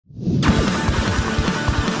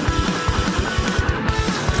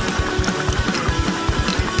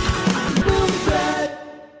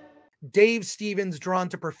Dave Stevens, Drawn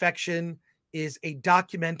to Perfection, is a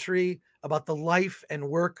documentary about the life and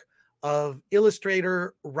work of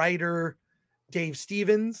illustrator, writer Dave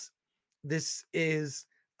Stevens. This is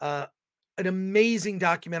an amazing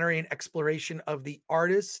documentary and exploration of the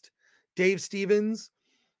artist Dave Stevens,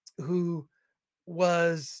 who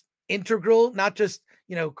was integral, not just,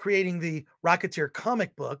 creating the Rocketeer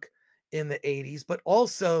comic book in the 80s, but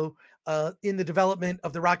also in the development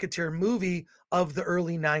of the Rocketeer movie of the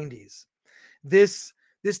early 90s. This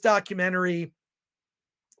documentary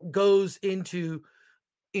goes into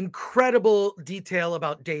incredible detail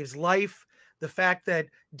about Dave's life, the fact that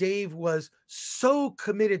Dave was so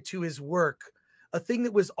committed to his work. A thing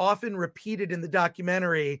that was often repeated in the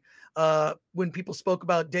documentary when people spoke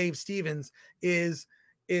about Dave Stevens is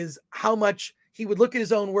how much he would look at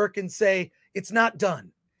his own work and say, it's not done.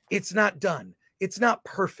 It's not done. It's not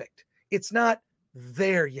perfect. It's not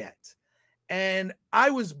there yet. And I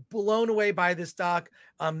was blown away by this doc.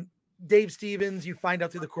 Dave Stevens, you find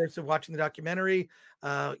out through the course of watching the documentary,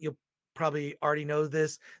 you'll probably already know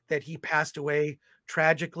this, that he passed away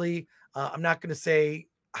tragically. I'm not going to say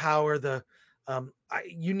how or the,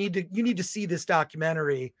 you need to see this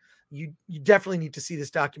documentary. You definitely need to see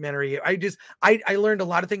this documentary. I learned a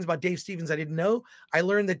lot of things about Dave Stevens I didn't know. I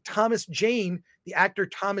learned that Thomas Jane, the actor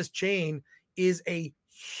Thomas Jane, is a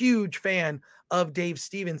huge fan of Dave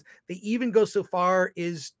Stevens. They even go so far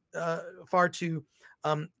to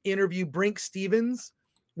interview Brink Stevens,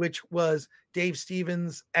 which was Dave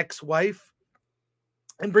Stevens' ex-wife.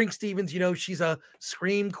 And Brink Stevens, she's a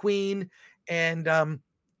scream queen, and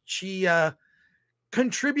she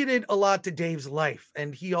contributed a lot to Dave's life.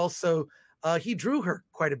 And he also, he drew her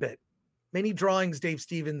quite a bit. Many drawings Dave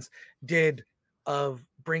Stevens did of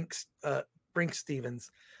Brink Stevens.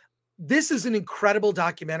 This is an incredible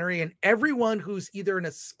documentary, and everyone who's either an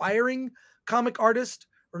aspiring comic artist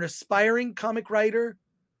or an aspiring comic writer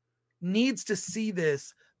needs to see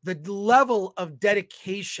this. The level of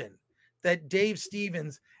dedication that Dave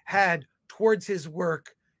Stevens had towards his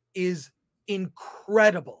work is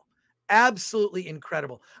incredible. Absolutely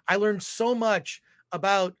incredible. I learned so much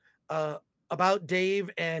about Dave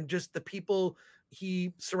and just the people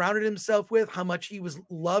he surrounded himself with, how much he was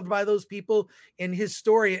loved by those people, in his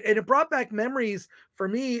story. And it brought back memories for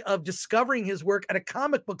me of discovering his work at a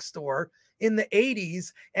comic book store in the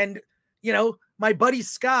 80s. And, my buddy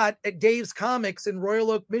Scott at Dave's Comics in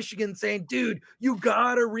Royal Oak, Michigan, saying, dude, you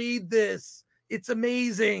gotta read this. It's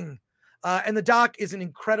amazing. And the doc is an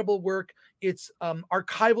incredible work. It's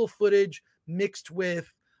archival footage mixed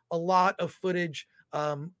with a lot of footage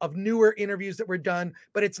of newer interviews that were done,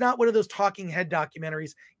 but it's not one of those talking head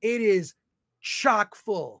documentaries. It is chock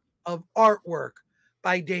full of artwork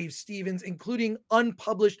by Dave Stevens, including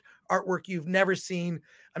unpublished artwork you've never seen.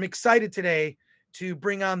 I'm excited today to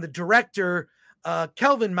bring on the director.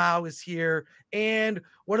 KELVIN MAO is here, and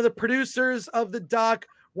one of the producers of the doc,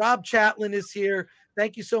 Rob Chatlin, is here.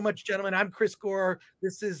 Thank you so much, gentlemen. I'm Chris Gore.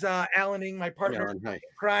 This is Alaning, my partner in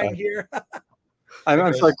crime here.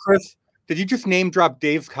 I'm sorry, Chris. Did you just name drop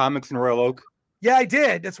Dave's Comics in Royal Oak? Yeah, I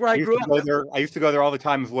did. That's where I grew up. I used to go there all the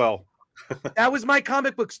time as well. That was my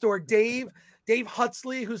comic book store. Dave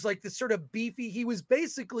Huxley, who's like this sort of beefy, he was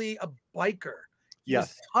basically a biker.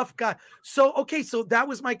 Yes. Tough guy. So that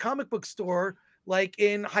was my comic book store, like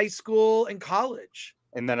in high school and college.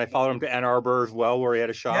 And then I followed him to Ann Arbor as well, where he had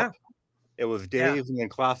a shop. Yeah. It was Dave's and then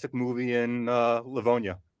Classic Movie in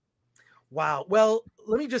Livonia. Wow. Well,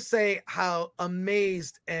 let me just say how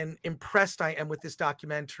amazed and impressed I am with this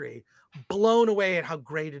documentary. Blown away at how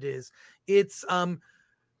great it is. It's,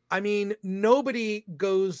 nobody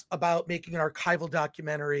goes about making an archival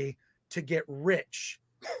documentary to get rich.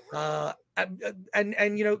 And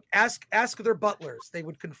ask their butlers, they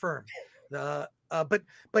would confirm. But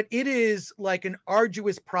it is like an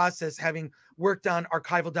arduous process, having worked on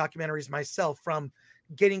archival documentaries myself, from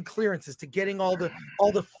getting clearances to getting all the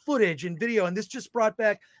footage and video. And this just brought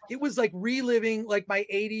back, it was like reliving like my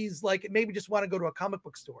 80s, like it made me just want to go to a comic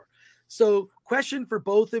book store. So question for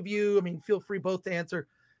both of you, feel free both to answer.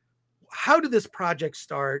 How did this project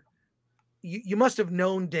start? You must have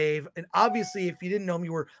known Dave, and obviously if you didn't know him,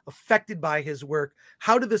 you were affected by his work.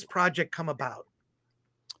 How did this project come about?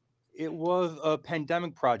 It was a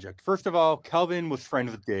pandemic project. First of all, KELVIN was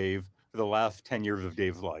friends with Dave for the last 10 years of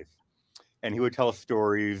Dave's life. And he would tell us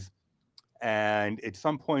stories. And at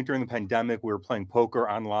some point during the pandemic, we were playing poker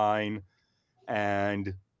online.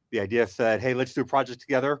 And the idea said, hey, let's do a project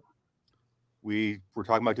together. We were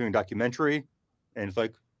talking about doing a documentary. And it's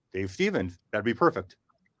like, Dave Stevens, that'd be perfect.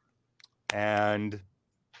 And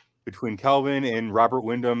between KELVIN and Robert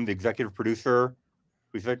Windom, the executive producer,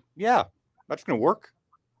 we said, yeah, that's going to work.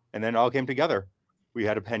 and then it all came together. We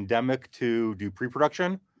had a pandemic to do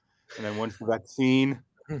pre-production, and then once the vaccine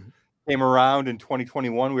came around in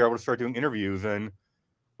 2021, we were able to start doing interviews. And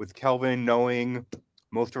with Kelvin knowing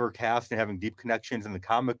most of her cast and having deep connections in the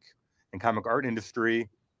comic and comic art industry,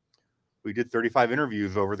 we did 35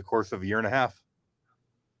 interviews over the course of a year and a half.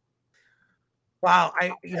 Wow.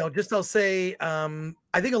 I'll say,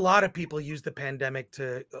 I think a lot of people use the pandemic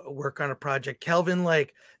to work on a project. Kelvin,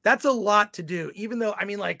 like, that's a lot to do, even though, I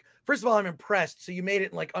mean, like, first of all, I'm impressed. So you made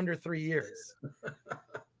it in like under 3 years.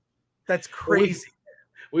 That's crazy.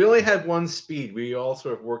 We only had one speed. We all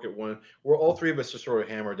sort of work at one. We're all three of us are sort of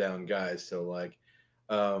hammer down guys. So like,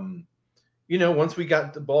 once we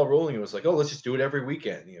got the ball rolling, it was like, oh, let's just do it every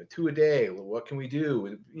weekend. 2 a day. What can we do?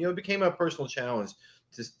 And, it became a personal challenge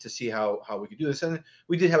to see how we could do this. And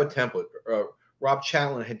we did have a template. Rob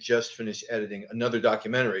Chatelain had just finished editing another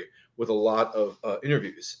documentary with a lot of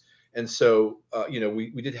interviews. And so,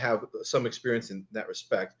 we did have some experience in that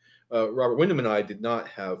respect. Robert Windom and I did not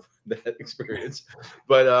have that experience,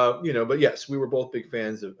 but yes, we were both big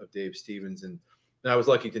fans of Dave Stevens, and I was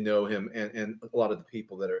lucky to know him and a lot of the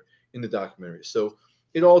people that are in the documentary. So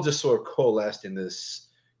it all just sort of coalesced in this,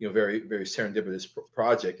 very, very serendipitous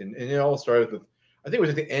project. And it all started with, I think it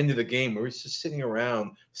was at the end of the game where we were just sitting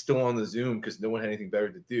around still on the Zoom because no one had anything better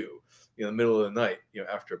to do, in the middle of the night,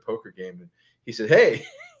 after a poker game. And he said, hey,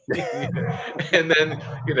 and then,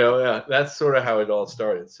 that's sort of how it all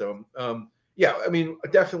started. So, I mean, I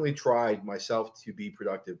definitely tried myself to be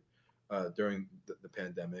productive during the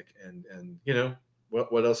pandemic, and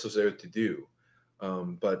what else was there to do?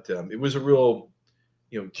 But it was a real,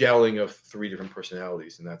 gelling of 3 different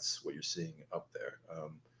personalities, and that's what you're seeing up there.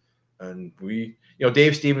 And we,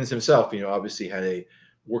 Dave Stevens himself, obviously had a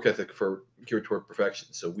work ethic for geared toward perfection.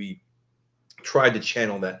 So we tried to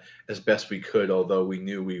channel that as best we could, although we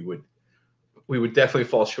knew we would definitely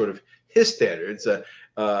fall short of his standards.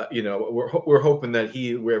 We're hoping that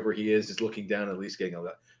he, wherever he is looking down, at least getting a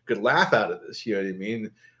good laugh out of this. You know what I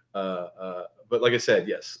mean? But like I said,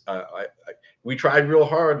 yes, we tried real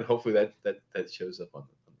hard, and hopefully that shows up on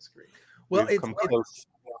the screen. Well,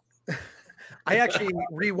 I actually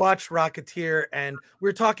rewatched Rocketeer, and we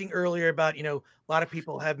were talking earlier about, a lot of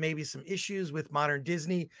people have maybe some issues with modern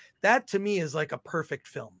Disney. That to me is like a perfect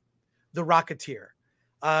film, The Rocketeer.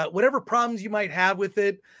 Whatever problems you might have with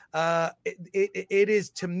it, it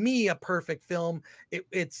is to me a perfect film.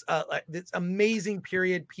 It's amazing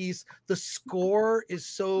period piece. The score is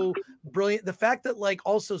so brilliant. The fact that like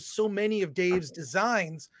also so many of Dave's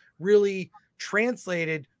designs really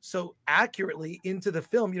translated so accurately into the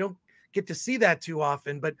film. You don't get to see that too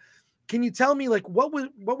often, but can you tell me, like, what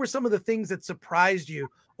were some of the things that surprised you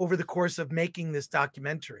over the course of making this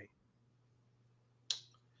documentary?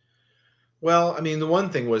 Well, I mean, the one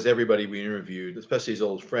thing was everybody we interviewed, especially his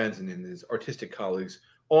old friends and his artistic colleagues,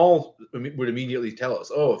 all would immediately tell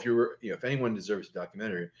us, "Oh, if anyone deserves a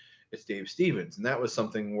documentary, it's Dave Stevens." And that was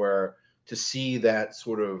something where to see that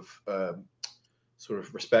sort of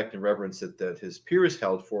respect and reverence that his peers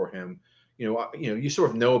held for him, you sort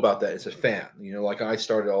of know about that as a fan. Like I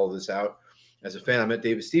started all of this out as a fan. I met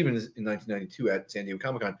David Stevens in 1992 at San Diego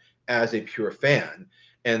Comic-Con as a pure fan,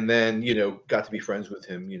 and then got to be friends with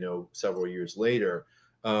him several years later.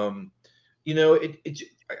 I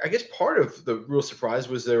guess part of the real surprise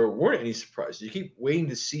was there weren't any surprises. You keep waiting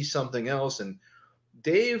to see something else, and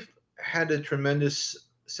Dave had a tremendous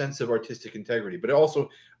sense of artistic integrity, but also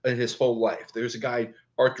in his whole life. There's a guy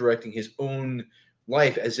art directing his own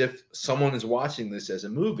life as if someone is watching this as a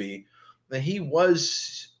movie. And he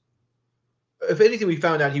was, if anything, we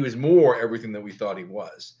found out he was more everything that we thought he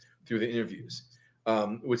was through the interviews,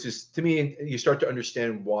 which is, to me, you start to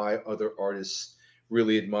understand why other artists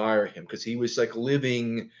really admire him, because he was like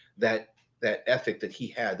living that ethic that he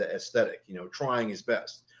had, that aesthetic, trying his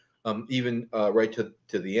best, even right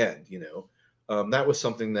to the end. That was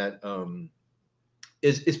something that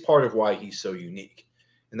is part of why he's so unique.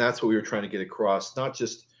 And that's what we were trying to get across, not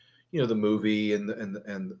just the movie and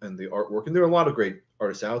the artwork. And there are a lot of great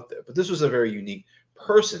artists out there, but this was a very unique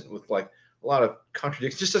person with like a lot of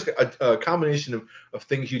contradictions, just a combination of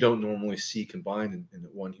things you don't normally see combined in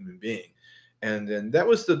one human being. And then that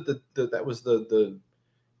was the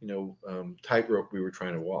tightrope we were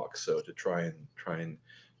trying to walk. So to try and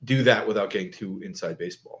do that without getting too inside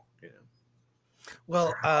baseball.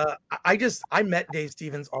 Well, I met Dave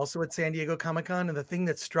Stevens also at San Diego Comic-Con, and the thing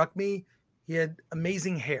that struck me, he had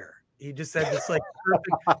amazing hair. He just had this like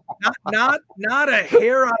perfect, not a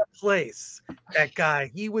hair out of place. That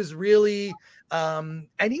guy, he was really, and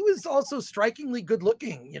he was also strikingly good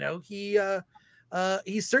looking.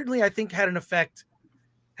 He certainly, I think, had an effect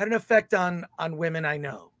on women I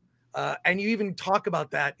know. And you even talk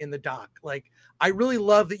about that in the doc. Like, I really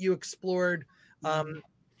love that you explored,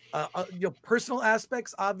 personal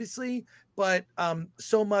aspects, obviously, but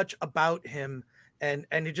so much about him and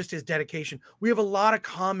just his dedication. We have a lot of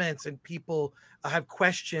comments and people have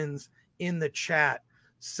questions in the chat.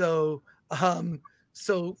 So,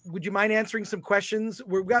 so would you mind answering some questions?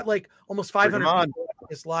 We've got like almost 500 people on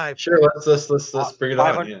this live. Sure, let's bring it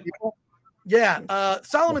on. Yeah. People? Yeah.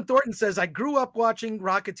 Solomon Thornton says, I grew up watching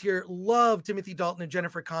Rocketeer, love Timothy Dalton and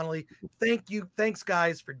Jennifer Connelly. Thanks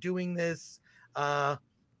guys for doing this. And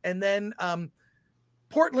then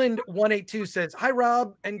Portland 182 says, hi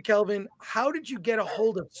Rob and Kelvin, how did you get a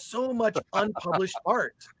hold of so much unpublished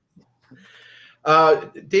art?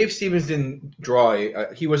 Dave Stevens didn't draw.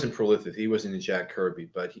 He wasn't prolific. He wasn't a Jack Kirby,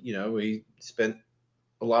 but he spent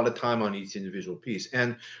a lot of time on each individual piece.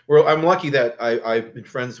 And I'm lucky that I've been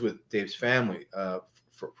friends with Dave's family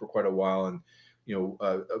for quite a while. And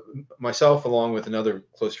myself, along with another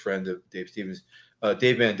close friend of Dave Stevens,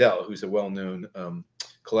 Dave Mandel, who's a well-known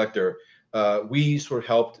collector, we sort of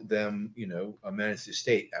helped them, manage the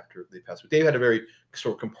estate after they passed away. Dave had a very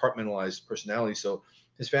sort of compartmentalized personality, so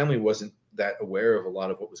his family wasn't that aware of a lot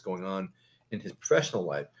of what was going on in his professional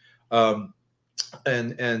life. But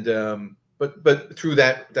through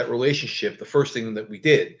that relationship, the first thing that we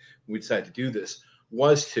did when we decided to do this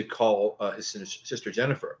was to call his sister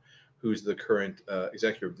Jennifer, who's the current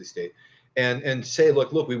executor of the estate, and say,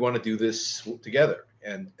 look, we want to do this together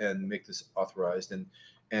and make this authorized.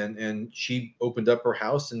 And she opened up her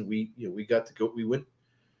house, and we got to go. We went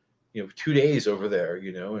 2 days over there,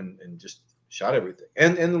 and just shot everything.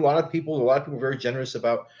 And a lot of people were very generous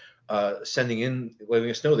about sending in, letting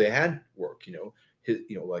us know they had work.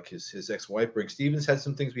 His ex-wife Briggs Stevens had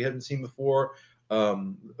some things we hadn't seen before. A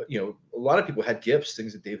lot of people had gifts,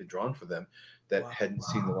 things that David drawn for them that hadn't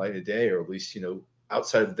seen the light of day, or at least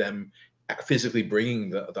outside of them physically bringing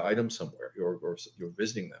the item somewhere or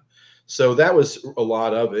visiting them. So that was a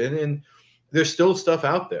lot of it. And there's still stuff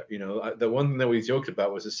out there. The one thing that we joked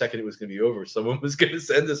about was the second it was going to be over, someone was going to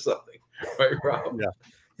send us something, right, Rob?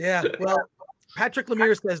 Yeah. Well, Patrick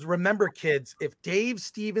Lemire says, remember, kids, if Dave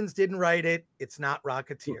Stevens didn't write it, it's not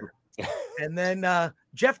Rocketeer. And then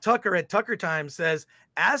Jeff Tucker at Tucker Time says,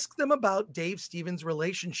 ask them about Dave Stevens'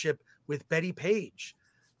 relationship with Betty Page.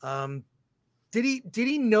 Did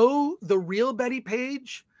he know the real Betty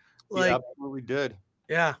Page? He absolutely did.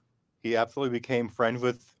 Yeah. He absolutely became friends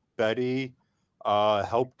with Betty,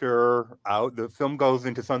 helped her out. The film goes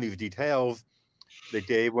into some of these details that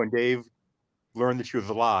when Dave learned that she was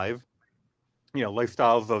alive,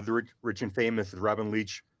 Lifestyles of the Rich and Famous, as Robin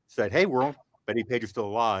Leach said, hey, Betty Page is still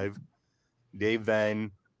alive. Dave then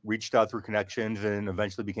reached out through connections and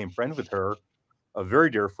eventually became friends with her, a very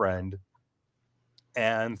dear friend,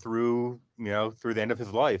 and through the end of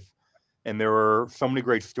his life. And there were so many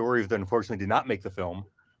great stories that unfortunately did not make the film.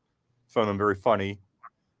 Some of them very funny,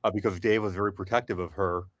 because Dave was very protective of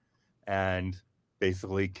her and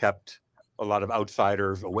basically kept a lot of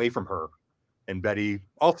outsiders away from her. And Betty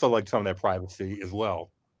also liked some of that privacy as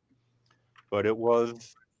well. But it would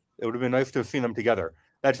have been nice to have seen them together.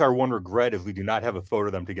 That's our one regret, is we do not have a photo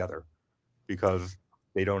of them together because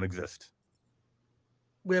they don't exist.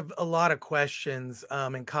 We have a lot of questions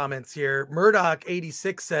and comments here.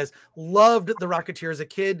 Murdoch86 says, loved The Rocketeer as a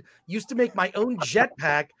kid. Used to make my own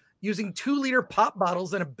jetpack using 2-liter pop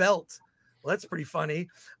bottles and a belt. Well, that's pretty funny.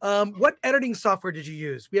 What editing software did you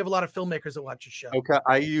use? We have a lot of filmmakers that watch the show. Okay,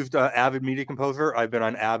 I used Avid Media Composer. I've been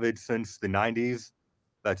on Avid since the 90s.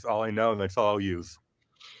 That's all I know, and that's all I'll use.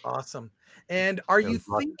 Awesome. And are you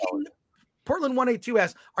thinking, Portland 182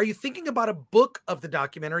 asks, are you thinking about a book of the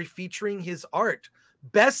documentary featuring his art?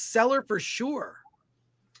 Bestseller for sure.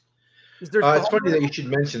 It's funny that you should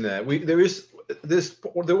mention that.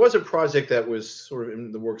 There was a project that was sort of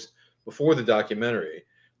in the works before the documentary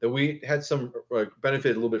that we had some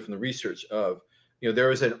benefit a little bit from the research of. There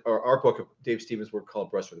was an art book of Dave Stevens' work called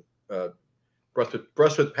Brush with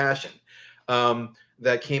Passion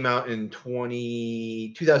that came out in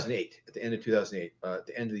 2008, at the end of 2008, at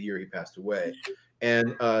the end of the year he passed away.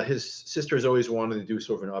 And his sister has always wanted to do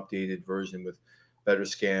sort of an updated version with better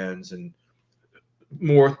scans and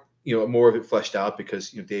more of it fleshed out,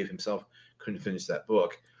 because Dave himself couldn't finish that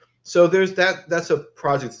book. So there's that's a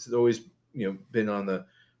project that's always been in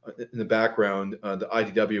the background. The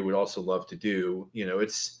IDW would also love to do.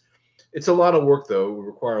 It's a lot of work, though. It would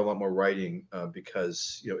require a lot more writing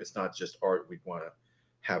because it's not just art. We'd want to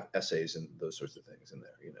have essays and those sorts of things in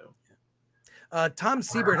there. Tom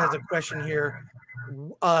Siebert has a question here,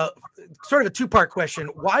 sort of a two-part question.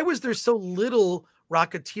 Why was there so little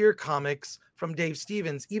Rocketeer comics from Dave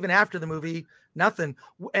Stevens, even after the movie Nothing.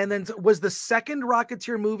 And then was the second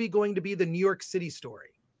Rocketeer movie going to be the New York City story?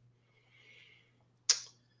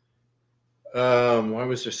 Why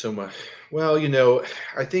was there so much? Well, you know,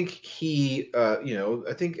 I think he, you know,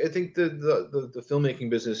 I think the filmmaking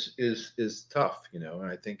business is tough, you know, and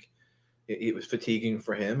I think it was fatiguing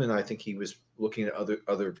for him, and I think he was looking at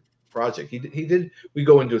other projects. He did. We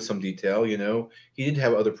go into some detail, you know. He did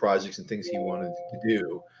have other projects and things he wanted to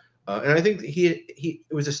do, and I think he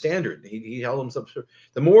it was a standard. He held himself.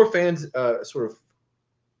 The more fans sort of,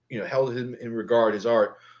 you know, held him in regard his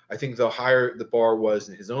art, I think the higher the bar was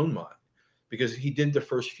in his own mind, because he did the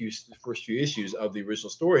first few issues of the original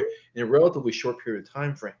story in a relatively short period of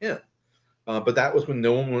time for him. But that was when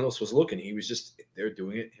no one else was looking. He was just there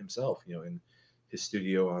doing it himself, you know, in his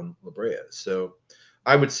studio on La Brea. So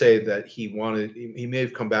I would say that he may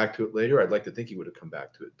have come back to it later. I'd like to think he would have come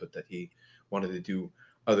back to it, but that he wanted to do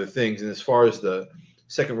other things. And as far as the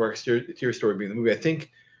second Rocketeer story being the movie, I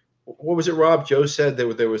think, what was it, Rob? Joe said there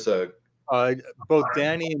was a... Both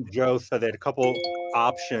Danny and Joe said they had a couple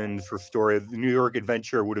options for story. The New York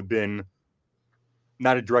Adventure would have been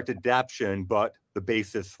not a direct adaptation, but the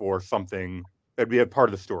basis for something that'd be a part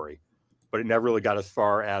of the story. But it never really got as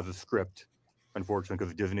far as a script, unfortunately,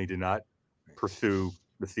 because Disney did not pursue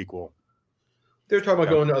the sequel. They're talking about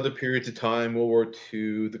going to other periods of time, World War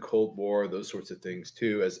II, the Cold War, those sorts of things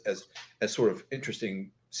too, as sort of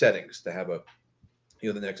interesting settings to have a, you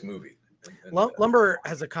know, the next movie. Lumber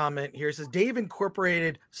has a comment here. It says Dave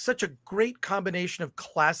incorporated such a great combination of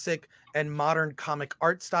classic and modern comic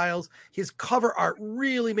art styles. His cover art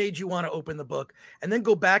really made you want to open the book and then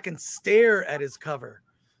go back and stare at his cover.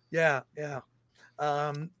 Yeah, yeah.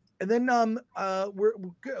 And then we're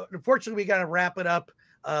unfortunately we got to wrap it up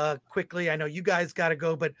quickly. I know you guys got to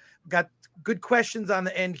go, but got good questions on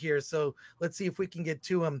the end here, so let's see if we can get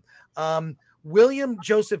to them. William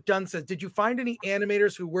Joseph Dunn says, did you find any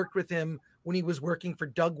animators who worked with him when he was working for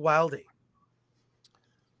Doug Wildey?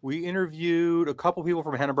 We interviewed a couple people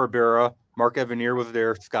from Hanna-Barbera. Mark Evanier was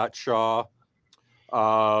there, Scott Shaw,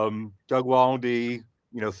 Doug Wildey,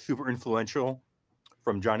 you know, super influential,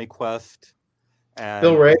 from Johnny Quest. And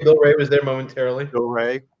Bill Ray was there momentarily. Bill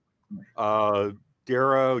Ray.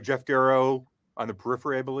 Jeff Darrow on the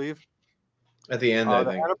periphery, I believe. At the end, I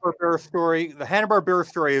the think. The Hanna-Barbera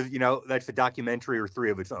story is, you know, that's a documentary or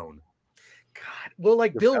three of its own. God, well,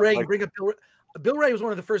 like Bill Ray, you bring up Bill Ray was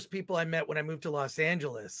one of the first people I met when I moved to Los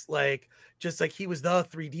Angeles. Like, just like he was the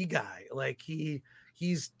 3D guy. Like he's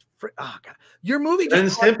oh God, your movie. Ren and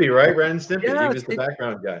Stimpy, right? Ren and Stimpy. Yeah, he was the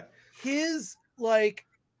background guy. His like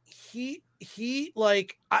he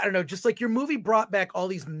like, I don't know, just like your movie brought back all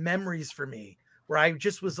these memories for me where I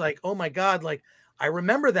just was like, oh my God, like I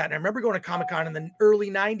remember that. And I remember going to Comic-Con in the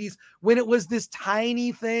early 90s when it was this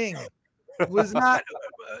tiny thing. It was not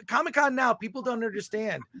Comic-Con now. People don't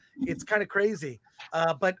understand. It's kind of crazy.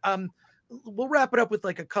 But we'll wrap it up with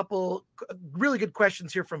like a couple really good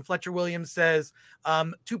questions here from Fletcher Williams. Says,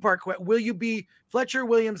 two-part question. Fletcher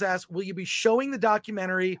Williams asks, will you be showing the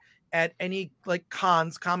documentary at any like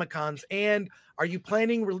Comic Cons? And are you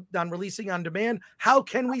planning on releasing on demand? How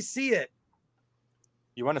can we see it?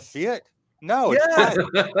 You want to see it? No, yeah.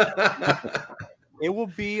 It will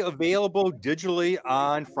be available digitally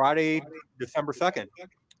on Friday, December 2nd.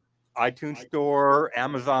 iTunes Store,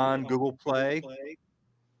 Amazon, Google Play.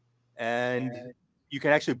 And you can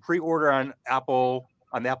actually pre-order on the Apple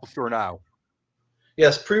Store now.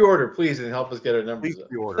 Yes, pre-order, please, and help us get our numbers up.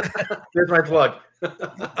 Pre-order. Here's my plug.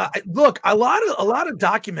 Look, a lot of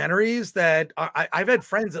documentaries that I've had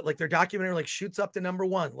friends that like their documentary like shoots up to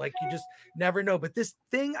 #1. Like you just never know. But this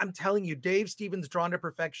thing, I'm telling you, Dave Stevens, Drawn to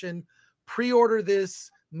Perfection. Pre-order this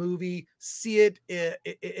movie, see it.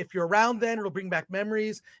 If you're around then, it'll bring back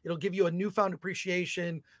memories. It'll give you a newfound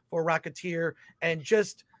appreciation for Rocketeer and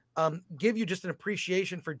just give you just an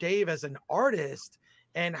appreciation for Dave as an artist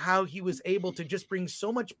and how he was able to just bring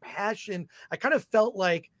so much passion. I kind of felt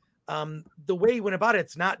like the way he went about it,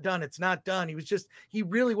 it's not done. It's not done. He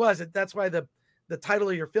really was. That's why the title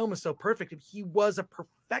of your film is so perfect. He was a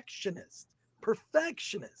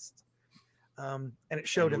perfectionist. And it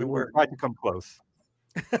showed in the work. We tried to come close.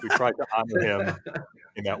 We tried to honor him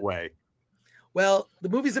in that way. Well, the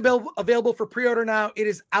movie's available for pre-order now. It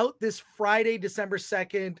is out this Friday, December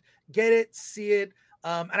 2nd. Get it, see it.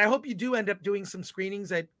 And I hope you do end up doing some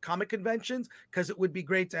screenings at comic conventions because it would be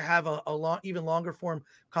great to have a even longer form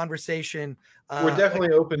conversation. We're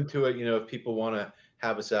definitely open to it. You know, if people want to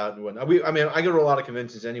have us out and whatnot. I go to a lot of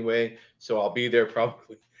conventions anyway, so I'll be there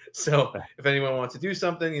probably. So if anyone wants to do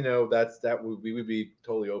something, you know, we would be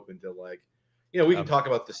totally open to, like, you know, we can talk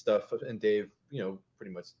about this stuff and Dave, you know,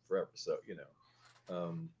 pretty much forever. So, you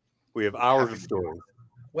know, We have hours of stories.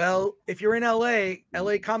 Well, if you're in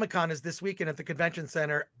LA Comic-Con is this weekend at the Convention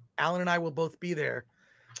Center. Alan and I will both be there.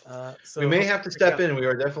 So we may have to step in. We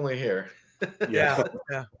are definitely here. Yeah.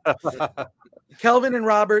 Kelvin and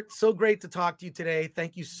Robert, so great to talk to you today.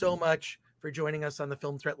 Thank you so much for joining us on the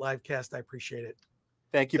Film Threat Livecast. I appreciate it.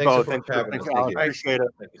 Thank you Thanks both. so much for having us. Thank you. Appreciate it.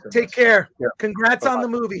 Thank you so Take much. care. Yeah. Congrats on Bye-bye. the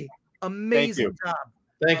movie. Amazing job.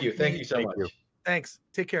 Thank you. Thank you so Thank much. you. Thanks.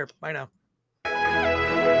 Take care. Bye now.